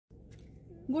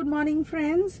Good morning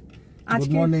friends.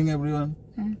 Good morning everyone.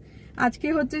 আজকে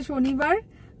হচ্ছে শনিবার।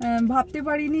 ভাবতে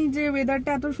পারিনি যে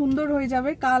ওয়েদারটা এত সুন্দর হয়ে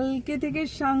যাবে। কালকে থেকে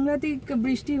সাংঘাতিক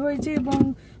বৃষ্টি হয়েছে এবং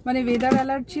মানে ওয়েদার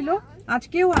অ্যালার্ট ছিল,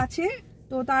 আজকেও আছে।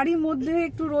 তো তারই মধ্যে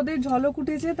একটু রোদের ঝলক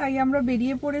উঠেছে, তাই আমরা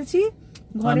বেরিয়ে পড়েছি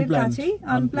ঘরের কাছেই,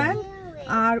 আনপ্ল্যান।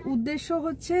 আর উদ্দেশ্য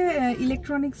হচ্ছে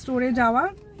ইলেকট্রনিক স্টোরে যাওয়া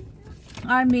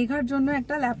আর মেঘার জন্য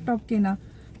একটা ল্যাপটপ কেনা।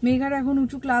 মেঘার এখন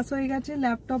উঁচু ক্লাস হয়ে গেছে,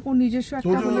 ল্যাপটপ ও নিজস্ব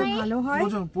একটা হলে ভালো হয়।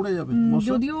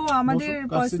 যদিও আমাদের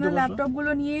পার্সোনাল ল্যাপটপ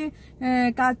গুলো নিয়ে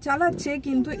কাজ চালাচ্ছে,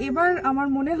 কিন্তু এবার আমার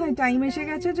মনে হয় টাইম এসে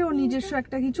গেছে যে ও নিজস্ব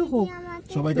একটা কিছু হোক।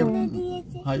 সবাইকে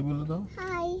হাই বলে দাও।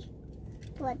 হাই।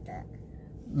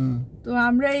 তো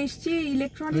আমরা এসেছি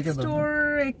ইলেকট্রনিক স্টোর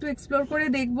একটু এক্সপ্লোর করে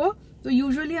দেখবো। তো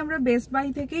ইউজুয়ালি আমরা বেস্ট বাই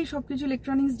থেকেই সবকিছু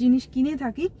ইলেকট্রনিক্স জিনিস কিনে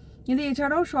থাকি, কিন্তু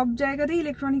এছাড়াও সব জায়গাতেই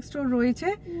ইলেকট্রনিক স্টোর রয়েছে,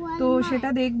 তো সেটা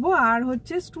দেখবো। আর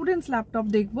হচ্ছে স্টুডেন্টস ল্যাপটপ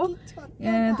দেখবো।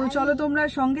 তো চলো তোমরা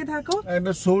সঙ্গে থাকো।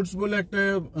 একটা সোর্স বলে একটা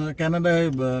কানাডায়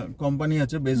কোম্পানি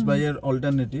আছে, বেস্ট বাই এর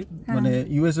অল্টারনেটিভ। মানে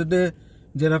ইউএসএ তে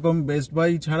যেরকম বেস্ট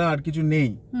বাই ছাড়া আর কিছু নেই,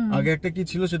 আগে একটা কি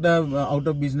ছিল সেটা আউট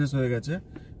অফ বিজনেস হয়ে গেছে।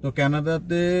 তো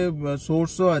কানাডাতে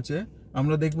সোর্সও আছে,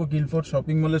 আমরা দেখবো গিলফোর্ড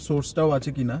শপিং মলের সোর্সটাও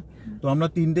আছে কিনা। তো আমরা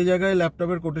 3টে জায়গায়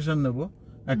ল্যাপটপের কোটেশন নেবো,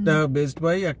 একটা বেস্ট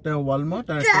বাই, একটা ওয়ালমার্ট,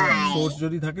 আর একটা সোর্স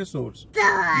যদি থাকে সোর্স।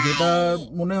 যেটা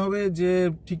মনে হবে যে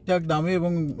ঠিকঠাক দামে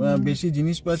এবং বেশি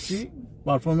জিনিস পাচ্ছি,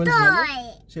 পারফরমেন্স ভালো,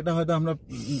 সেটা হয়তো আমরা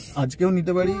আজকেও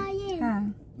নিতে পারি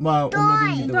বা অন্যদিন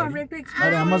নিতে পারি।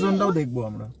 আর অ্যামাজনটাও দেখবো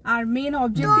আমরা। আর মেন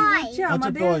অবজেক্টিভ হচ্ছে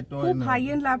আমাদের খুব হাই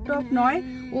এন্ড ল্যাপটপ নয়,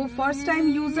 ও ফার্স্ট টাইম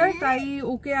ইউজার, তাই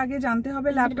ওকে আগে জানতে হবে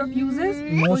ল্যাপটপ ইউজেস।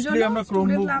 মোস্টলি আমরা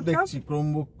ক্রোমবুক দেখছি,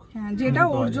 ক্রোমবুক যেটা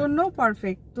ওর জন্য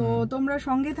পারফেক্ট। তো তোমরা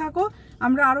সঙ্গে থাকো,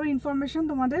 আমরা আরো ইনফরমেশন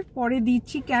তোমাদের পরে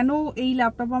দিচ্ছি, কেন এই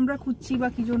ল্যাপটপ আমরা খুঁজছি বা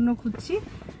কি জন্য খুঁজছি।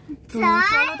 তো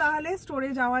চলো তাহলে স্টোরে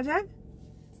যাওয়া যাক।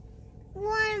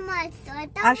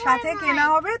 আর সাথে কেনা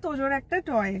হবে তোজোর একটা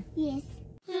টয়।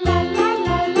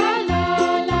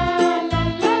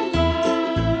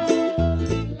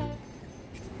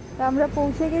 আমরা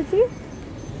পৌঁছে গেছি,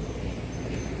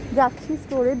 যাচ্ছি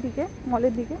স্টোরের দিকে,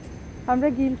 মলের দিকে। আমরা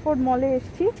গিলফোর্ড মলে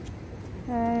এসেছি।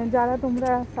 যারা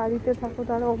তোমরা সারিতে থাকো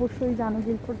তারা অবশ্যই জানো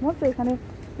গিলফোর্ড মল। তো এখানে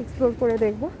এক্সপ্লোর করে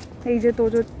দেখবো। এই যে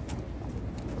তোজো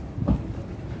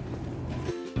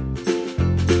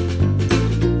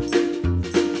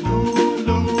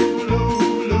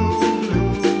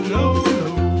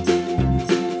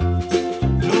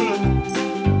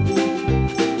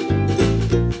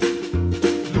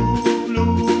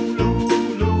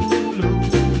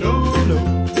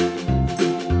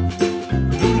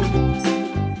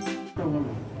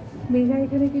মেঘা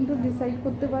এখানে কিন্তু ডিসাইড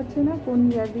করতে পারছে না কোন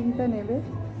ইয়াররিংটা নেবে।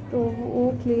 তো ও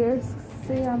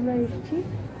ক্লিয়ার্সে আমরা এসেছি,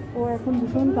 ও এখন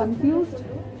ভীষণ কনফিউজড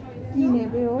কি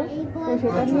নেবে ও। তো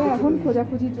সেটা নিয়ে এখন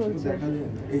খোঁজাখুঁজি চলছে,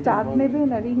 স্টাড নেবে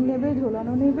না রিং নেবে,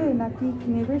 ঝোলানো নেবে না কি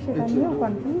নেবে, সেটা নিয়েও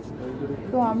কনফিউজ।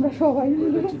 তো আমরা সবাই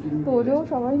মিলে, তোরও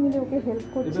সবাই মিলে ওকে হেল্প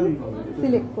করছি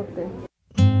সিলেক্ট করতে।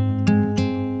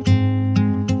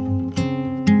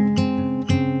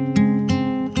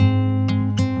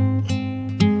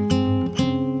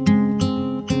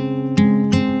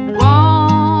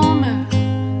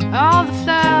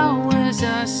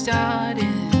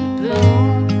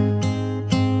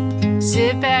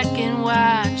 Sit back and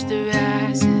watch the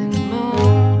rising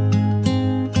moon.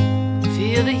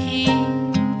 Feel the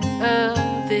heat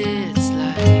of its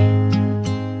light.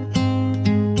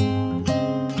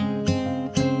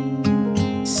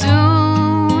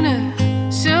 Sooner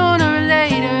or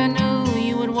later I knew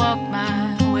you would walk my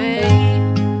way,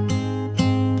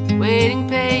 waiting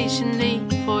patiently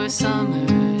for a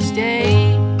summer's day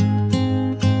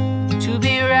to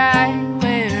be right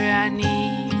where I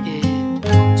needed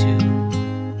to.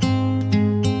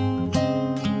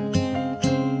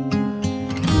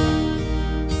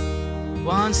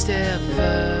 One step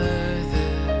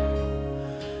further,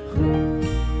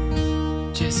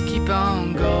 just keep on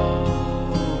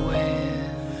going.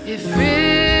 If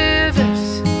rivers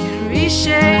can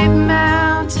reshape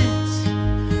mountains,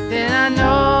 then I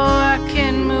know I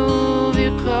can move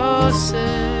you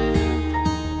closer.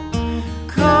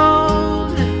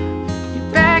 Colder, your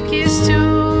back is to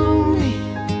me,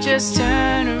 just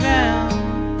turn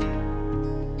around.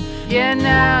 Yeah,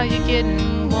 now you're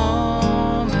getting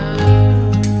warmer.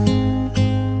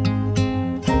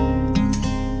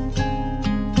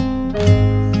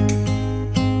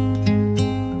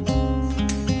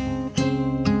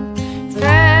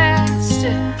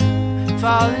 Faster,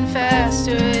 falling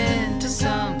faster into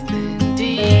something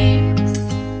deep,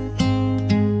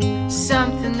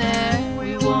 something that we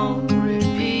won't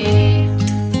repeat.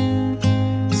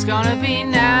 It's gonna be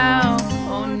now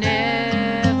or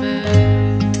never.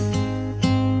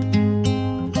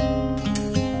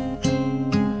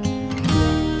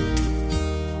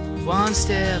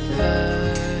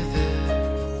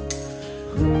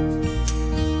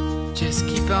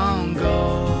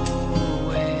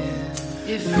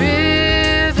 If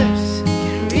rivers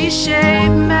can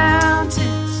reshape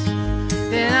mountains,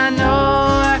 then I know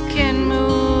I can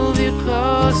move you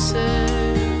closer.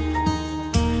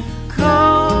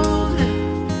 Colder,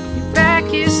 your back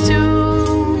is to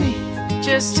me,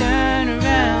 just turn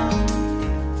around.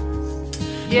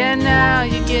 Yeah, now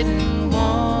you're getting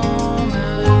warmer.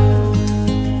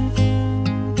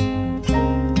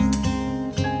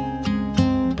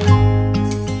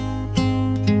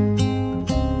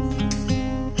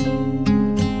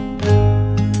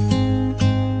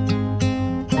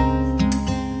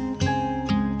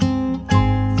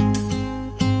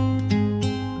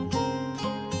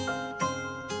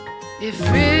 If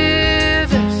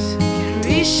rivers can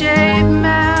reshape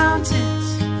mountains,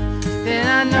 then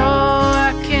I know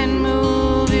I can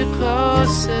move you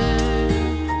closer.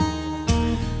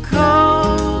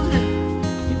 Colder,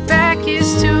 your back is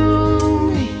to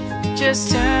me, just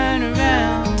turn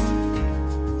around.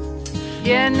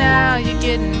 Yeah, now you're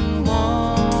getting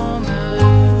warmer.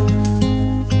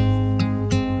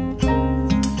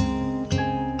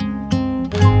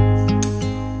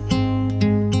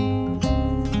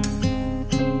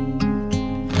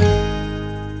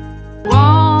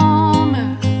 Warmer,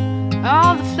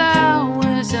 all the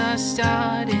flowers are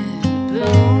starting to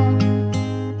bloom.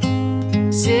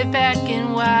 Sit back and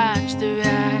watch the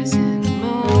rising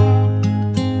moon.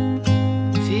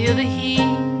 Feel the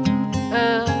heat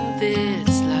of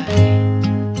its light.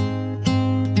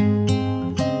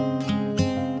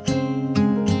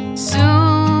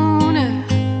 Sooner,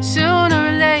 sooner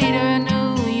or later I knew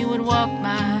you would walk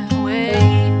my way,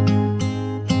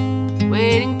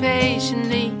 waiting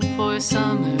patiently for a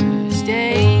summer's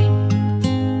day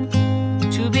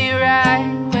to be right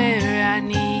where I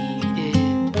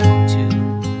needed to.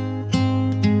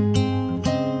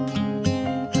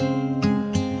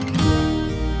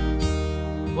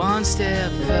 One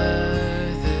step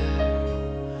further,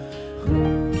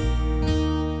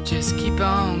 just keep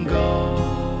on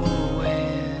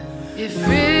going. If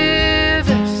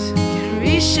rivers can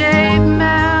reshape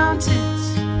mountains,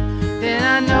 then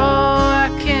I know I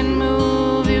can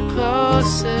move you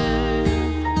closer.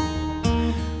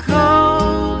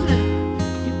 Colder,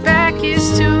 your back is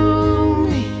to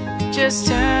me, just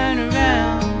turn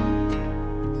around.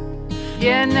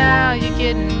 Yeah, now you're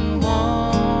getting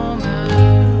warmer.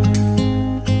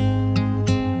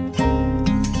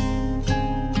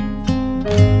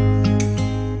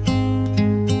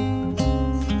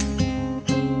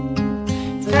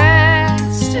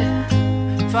 Faster,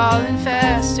 falling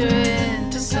faster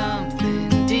into something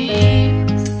deep,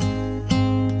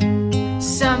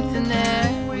 something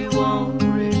that we won't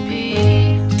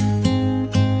repeat.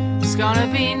 It's gonna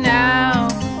be now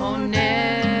or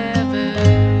never.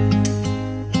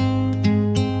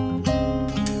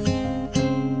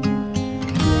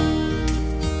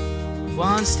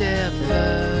 One step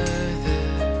further,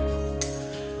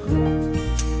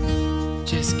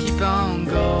 just keep on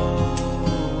going.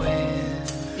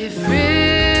 If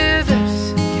rivers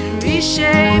can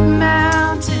reshape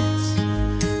mountains,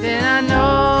 then I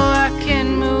know I can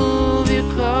move you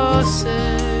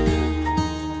closer.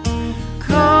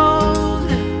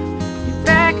 Colder, your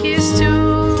back is to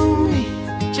me,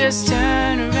 just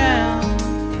turn around.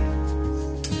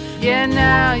 Yeah,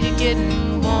 now you're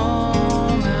getting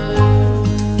warmer.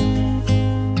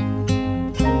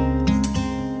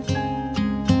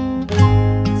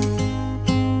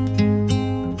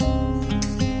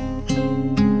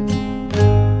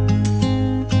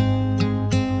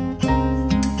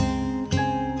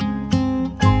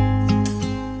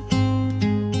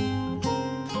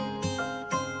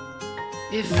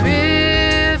 If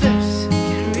rivers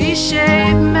can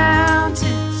reshape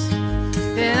mountains,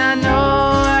 then I know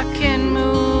I can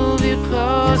move you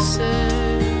closer.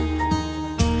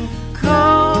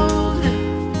 Colder,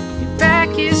 your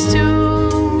back is to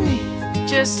me,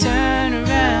 just turn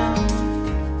around.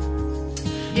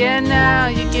 Yeah, now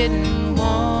you're getting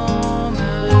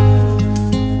warmer.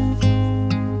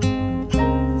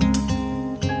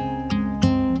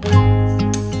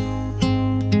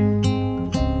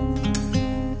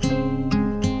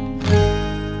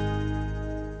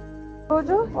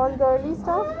 All girly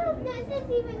stuff?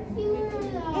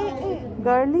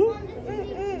 Girly?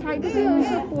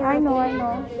 I know.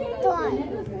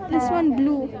 This one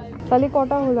blue. তাহলে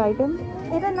কটা হলো item?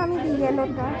 এটা নামি দি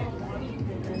yellowটা।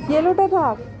 ইয়েলোটা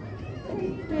থাক।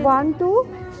 1 2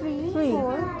 3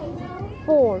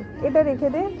 4 এটা রেখে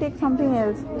দে, take something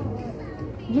else.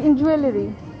 Jewellery.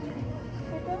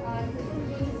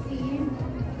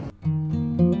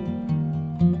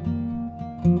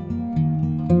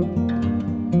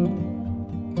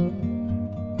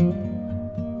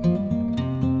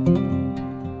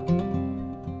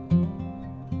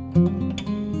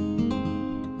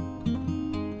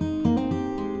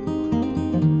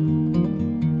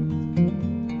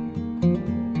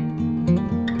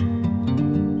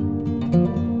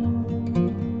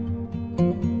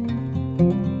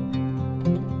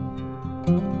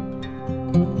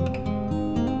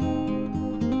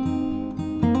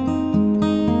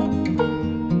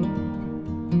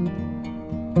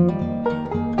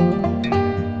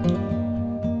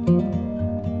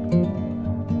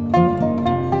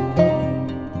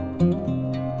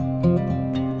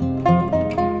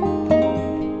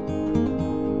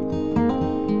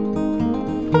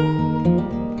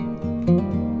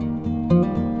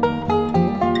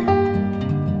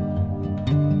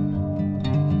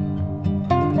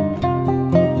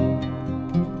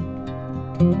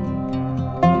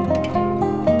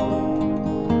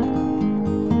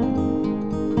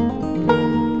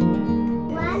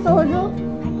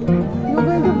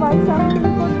 buy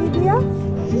something for Lydia?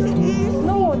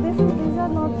 No, these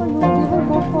are not for you. We will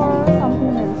go for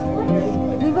something else.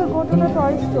 We will go to the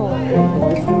toy store.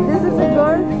 This is a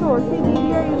girl store. See,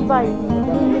 Lydia is buying.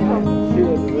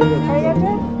 হয়ে গেছে?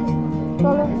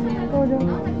 চলো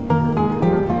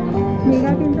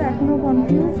মেঘা কিন্তু এখনো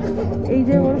confuse. এই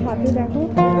যে ওর হাতে দেখো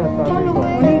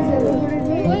অনেক ছোটো করে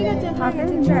হাতে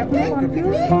কিন্তু এখনো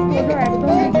কনফিউজ। ওটা একদম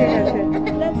মিটে গেছে।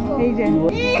 এই যে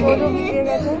ওটা মিটে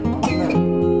গেছে।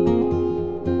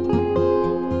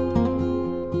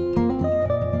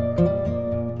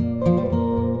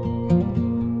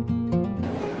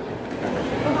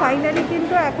 ফাইনালি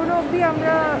কিন্তু এখনো অবধি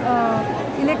আমরা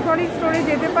ইলেকট্রনিক স্টোরে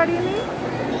যেতে পারিনি।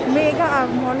 মেঘা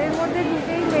মলের মধ্যে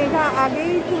ঢুকেই মেঘা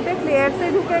আগেই ছুটে ক্লেয়ার্সে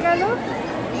ঢুকে গেল।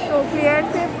 তো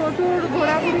ক্লেয়ার্সে প্রচুর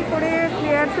ঘোরাঘুরি করে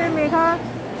ক্লেয়ার্সে মেঘা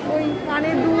ওই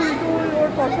কানের দুল টুল ওর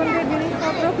পছন্দের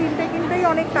জিনিসপত্র কিনতেই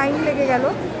অনেক টাইম লেগে গেল।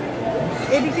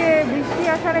 এদিকে বৃষ্টি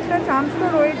আসার একটা চান্স তো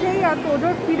রয়েছেই, আর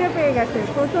তোজোর খিদে পেয়ে গেছে,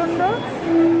 প্রচণ্ড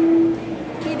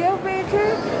খিদেও পেয়েছে,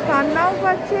 কান্নাও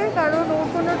পাচ্ছে, কারণ ওর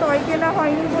কোনো টয় কেনা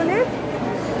হয়নি বলে।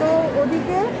 তো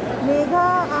ওদিকে মেঘা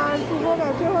আর শুভ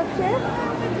গেছে হচ্ছে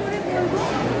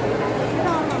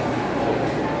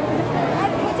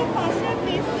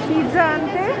পিৎজা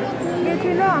আনতে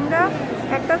গেছিল। আমরা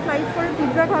একটা স্লাইস করে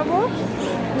পিৎজা খাবো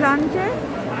লাঞ্চে,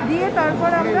 দিয়ে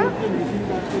তারপর আমরা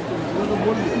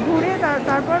ঘুরে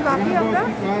তারপর বাকি আমরা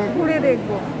ঘুরে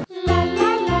দেখবো।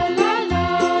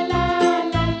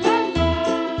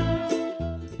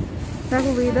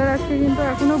 দেখো ওয়েদার আজকে কিন্তু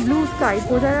এখনো ব্লু স্কাই,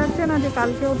 বোঝা যাচ্ছে না যে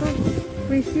কালকেও তো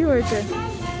বৃষ্টি হয়েছে।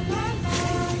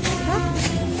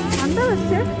 ঠান্ডা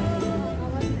হচ্ছে।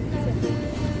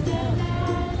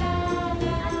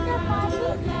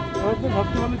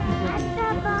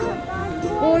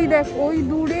 ওই দেখ ওই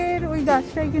দূরের ওই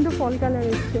গাছটাই কিন্তু ফল কালার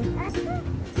এসছে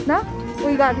না,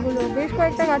 ওই গাছগুলো বেশ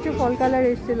কয়েকটা গাছে ফল কালার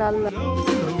এসছে লাল লাল।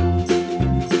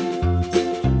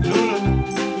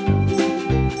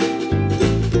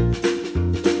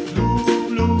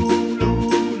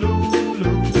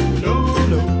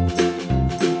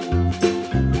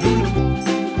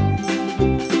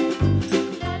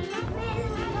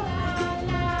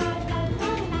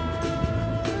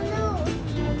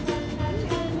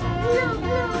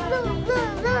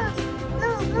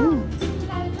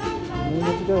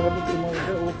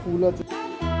 ফুল আছে।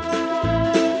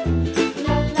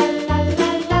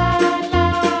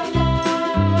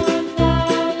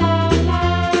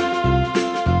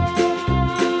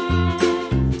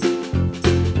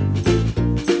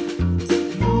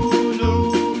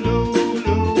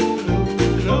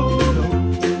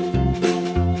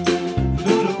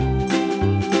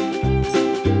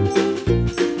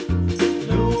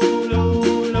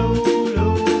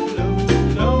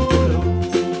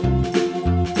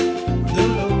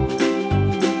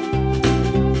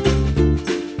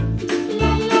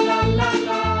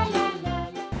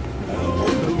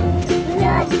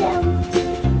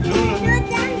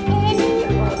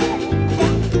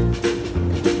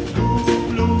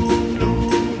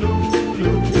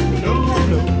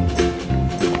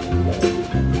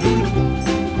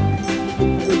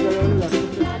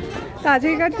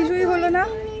 কাজের কাজ কিছুই হলো না,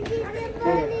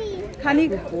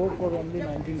 খানিক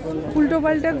উল্টো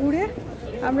পাল্টা ঘুরে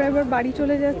আমরা এবার বাড়ি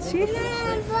চলে যাচ্ছি।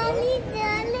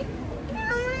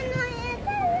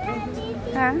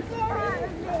 হ্যাঁ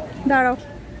দাঁড়াও,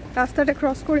 রাস্তাটা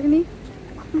ক্রস করে নিই,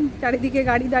 চারিদিকে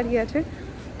গাড়ি দাঁড়িয়ে আছে।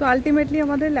 তো আলটিমেটলি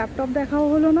আমাদের ল্যাপটপ দেখাও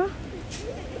হলো না,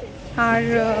 আর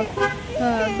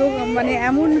মানে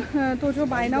এমন তোজো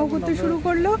বায়নাও করতে শুরু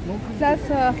করলো। প্লাস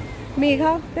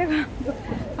মেঘা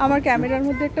আমার ক্যামেরার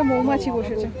মধ্যে একটা মৌমাছি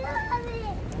বসেছে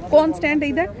কনস্ট্যান্ট,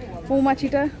 এই দেখ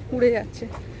মৌমাছিটা উড়ে যাচ্ছে।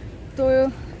 তো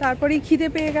তারপরেই খিদে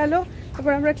পেয়ে গেল,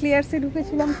 তারপর আমরা ক্লেয়ার্সে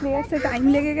ঢুকেছিলাম, ক্লেয়ার্সে টাইম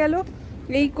লেগে গেল।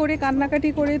 এই করে কান্নাকাটি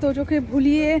করে তোজোকে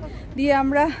ভুলিয়ে দিয়ে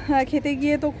আমরা খেতে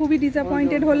গিয়ে তো খুবই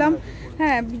ডিসঅ্যাপয়েন্টেড হলাম।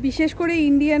 হ্যাঁ, বিশেষ করে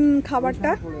ইন্ডিয়ান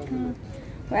খাবারটা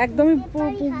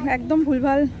একদম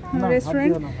ভুলভাল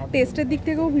রেস্টুরেন্ট, টেস্টের দিক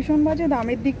থেকেও ভীষণ বাজে,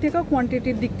 দামের দিক থেকেও,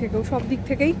 কোয়ান্টিটির দিক থেকেও, সব দিক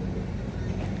থেকেই।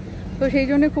 তো সেই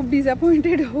জন্য খুব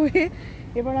ডিসঅ্যাপয়েন্টেড হয়ে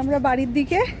এবার আমরা বাড়ির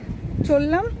দিকে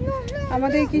চললাম।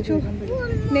 আমাদের কিছু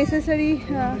নেসেসারি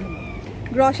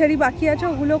গ্রসারি বাকি আছে,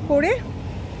 ওগুলো করে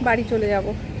বাড়ি চলে যাব।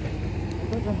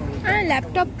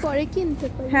 ল্যাপটপ পরে কিনতে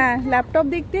পারি। হ্যাঁ, ল্যাপটপ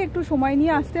দেখতে একটু সময়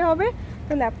নিয়ে আসতে হবে।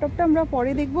 তো ল্যাপটপটা আমরা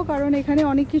পরে দেখবো, কারণ এখানে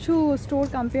অনেক কিছু স্টোর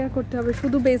কম্পেয়ার করতে হবে,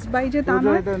 শুধু বেস্ট বাই যে তা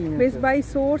নয়, বেস্ট বাই,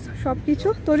 সোর্স, সব কিছু।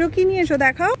 তোজো কি নিয়েছো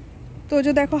দেখাও।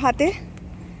 তোজো দেখো হাতে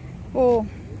ও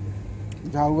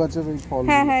ঝাউ গাছের ওই ফল।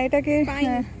 হ্যাঁ হ্যাঁ, এটাকে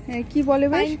কি বলে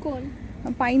বেশ,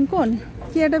 পাইন কোন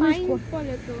কি একটা বেশ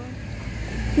বলে তো।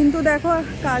 কিন্তু দেখো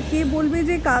কে বলবে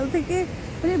যে কাল থেকে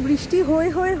মানে বৃষ্টি হয়ে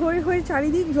হয়ে হয়ে হয়ে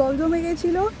চারিদিক জল জমে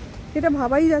গেছিল, এটা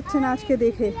ভাবাই যাচ্ছে না আজকে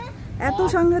দেখে। এত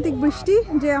সাংঘাতিক বৃষ্টি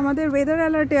যে আমাদের ওয়েদার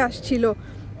অ্যালার্টে আসছিল,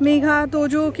 মেঘা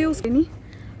তোজো কেউ শোনেনি।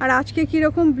 আর আজকে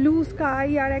কীরকম ব্লু স্কাই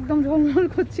আর একদম ঝলমল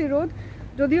করছে রোদ,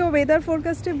 যদিও ওয়েদার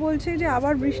ফোরকাস্টে বলছে যে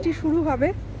আবার বৃষ্টি শুরু হবে।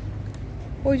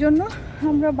 ওই জন্য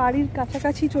আমরা বাড়ির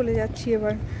কাছাকাছি চলে যাচ্ছি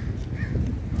এবার।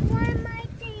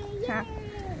 হ্যাঁ,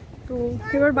 তো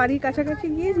এবার বাড়ির কাছাকাছি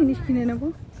গিয়ে জিনিস কিনে নেব।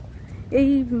 এই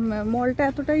মলটা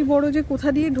এতটাই বড় যে কোথা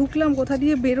দিয়ে ঢুকলাম কোথা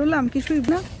দিয়ে বেরোলাম কিছুই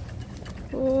না।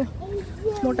 তো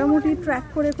মোটামুটি ট্র্যাক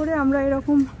করে করে আমরা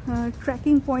এরকম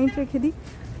ট্র্যাকিং পয়েন্ট রেখে দিই,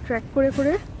 ট্র্যাক করে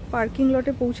করে পার্কিং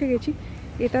লটে পৌঁছে গেছি।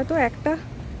 এটা তো একটা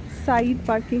সাইড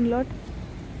পার্কিং লট।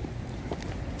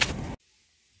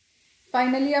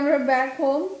 ফাইনালি আমরা ব্যাক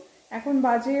হোম। এখন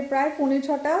বাজে প্রায়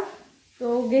 5:45। তো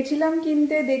গেছিলাম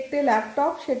কিনতে দেখতে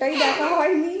ল্যাপটপ, সেটাই দেখা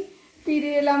হয়নি।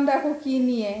 ফিরে এলাম দেখো কি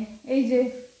নিয়ে, এই যে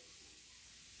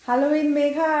হ্যালোউইন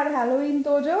মেঘা আর হ্যালোউইন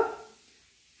তোজো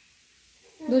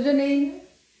দুজনেই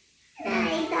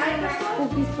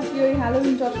স্পুকি স্পুকি ওই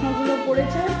হ্যালোউইন চশমাগুলো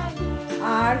পড়েছে।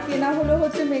 আর কেনা হলো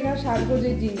হচ্ছে মেঘার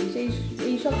সাজগোজের জিনিস।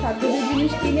 এইসব সাজগোজের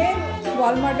জিনিস কিনে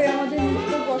ওয়ালমার্টে আমাদের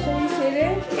নিত্য পছন্দ সেরে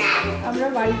আমরা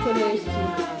বাড়ি চলে এসেছি।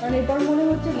 কারণ এরপর মনে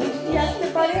হচ্ছে বৃষ্টি আসতে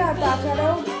পারে। আর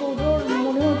তাছাড়াও তোজোর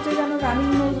মনে হচ্ছে যেন রানিং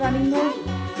নোজ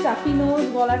স্টাফি নোজ,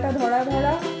 গলাটা ধরা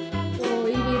ধরা। তো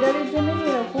এই ওয়েদারের জন্যই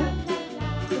এরকম।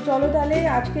 তো চলো তাহলে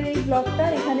আজকের এই ব্লগটা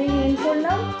এখানেই এন্ড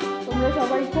করলাম। তোমরা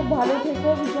সবাই খুব ভালো থেকো,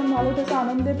 ভীষণ ভালো থেকো,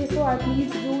 আনন্দে থেকো। আর please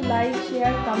do like,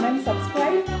 share, comment,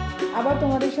 subscribe. আবার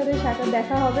তোমাদের সাথে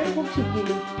দেখা হবে খুব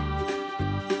শিগগিরই।